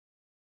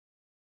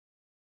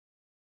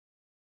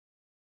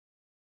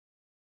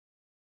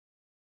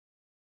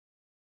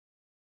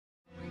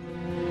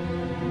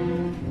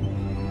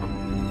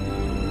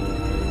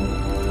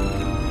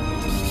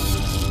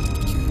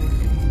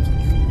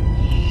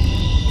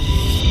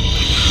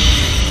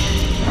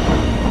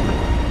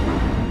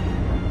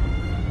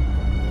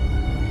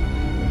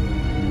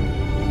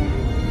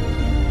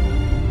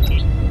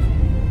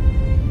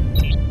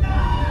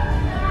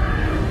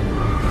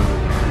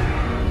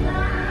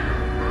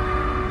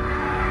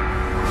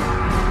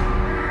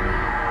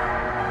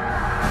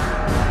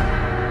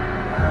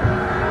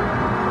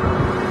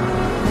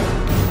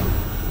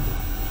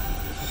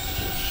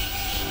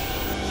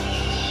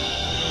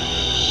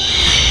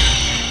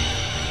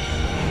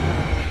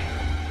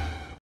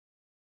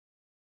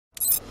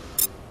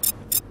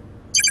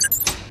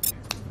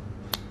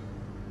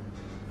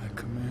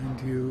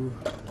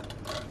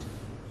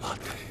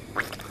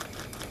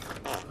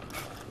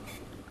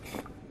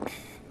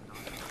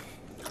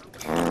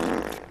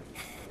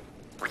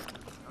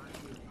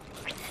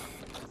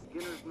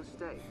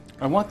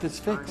I want this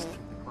fixed.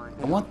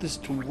 I want this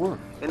to work.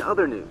 In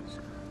other news,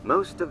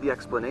 most of the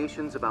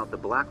explanations about the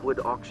Blackwood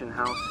auction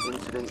house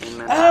incident in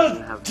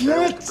Manhattan have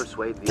failed to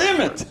persuade the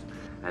experts,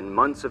 and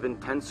months of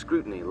intense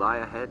scrutiny lie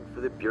ahead for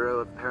the Bureau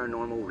of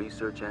Paranormal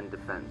Research and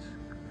Defense.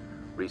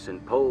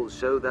 Recent polls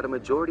show that a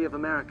majority of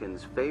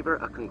Americans favor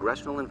a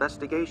congressional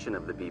investigation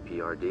of the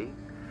BPRD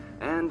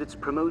and its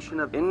promotion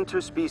of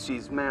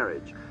interspecies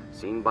marriage,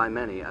 seen by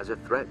many as a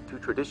threat to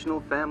traditional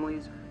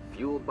families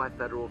fueled by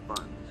federal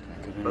funds.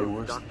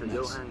 Both Dr.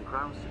 Johann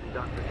Krauss and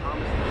Dr.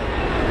 Thomas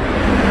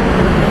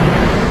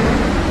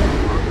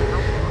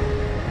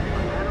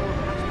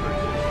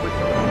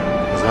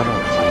Is that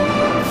our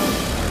plan?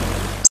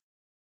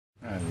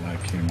 I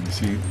like him. You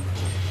see,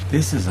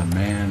 this is a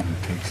man who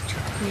takes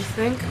charge. You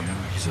think?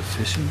 Yeah, he's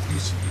efficient.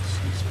 He's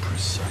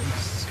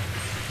precise.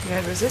 You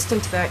had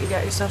resistant to that, you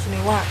got yourself a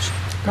new watch.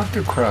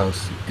 Dr.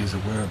 Krauss is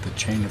aware of the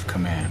chain of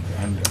command,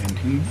 and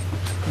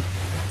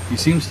he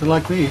seems to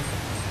like me.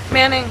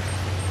 Manning,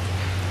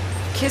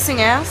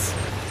 kissing ass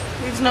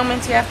leaves no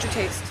minty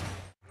aftertaste.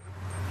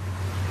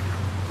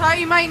 Thought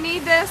you might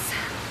need this.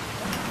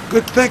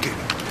 Good thinking.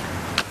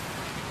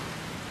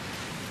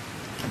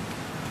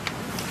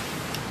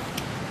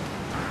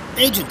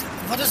 Agent,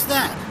 what is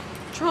that?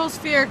 Trolls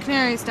fear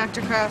canaries,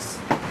 Dr. Krauss.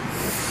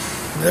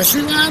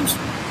 Nursery rhymes?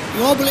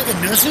 You all believe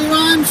in nursery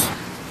rhymes?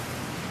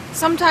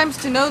 Sometimes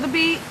to know the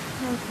beat,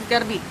 you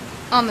gotta be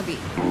on the beat.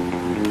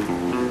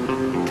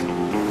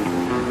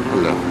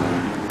 Hello.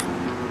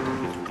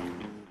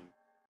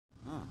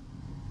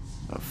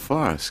 A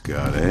fire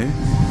scout, eh?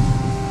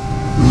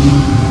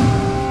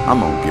 I'm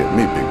gonna get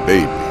me big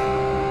baby.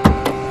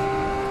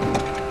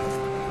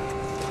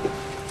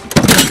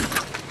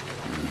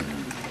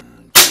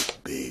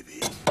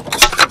 Baby.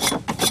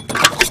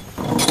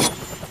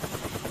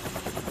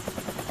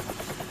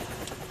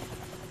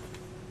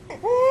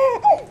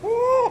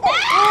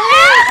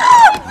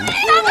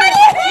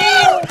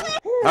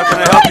 How can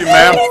I help you,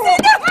 ma'am?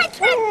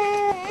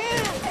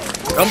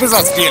 Don't be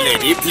so still,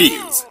 lady,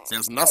 please.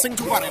 There's nothing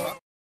to worry about.